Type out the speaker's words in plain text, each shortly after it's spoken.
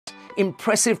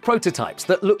Impressive prototypes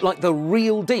that look like the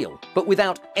real deal, but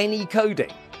without any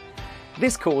coding.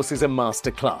 This course is a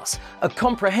masterclass, a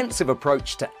comprehensive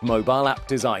approach to mobile app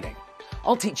designing.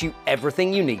 I'll teach you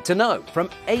everything you need to know from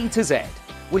A to Z.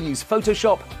 We'll use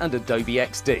Photoshop and Adobe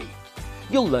XD.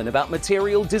 You'll learn about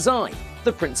material design,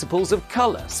 the principles of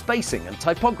color, spacing and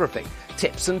typography,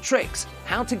 tips and tricks,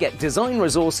 how to get design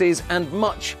resources and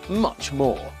much, much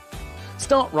more.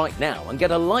 Start right now and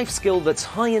get a life skill that's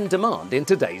high in demand in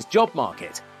today's job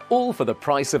market, all for the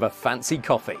price of a fancy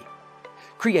coffee.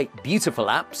 Create beautiful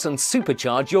apps and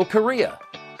supercharge your career.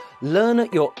 Learn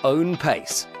at your own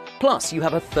pace. Plus, you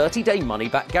have a 30-day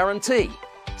money-back guarantee.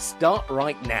 Start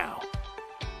right now.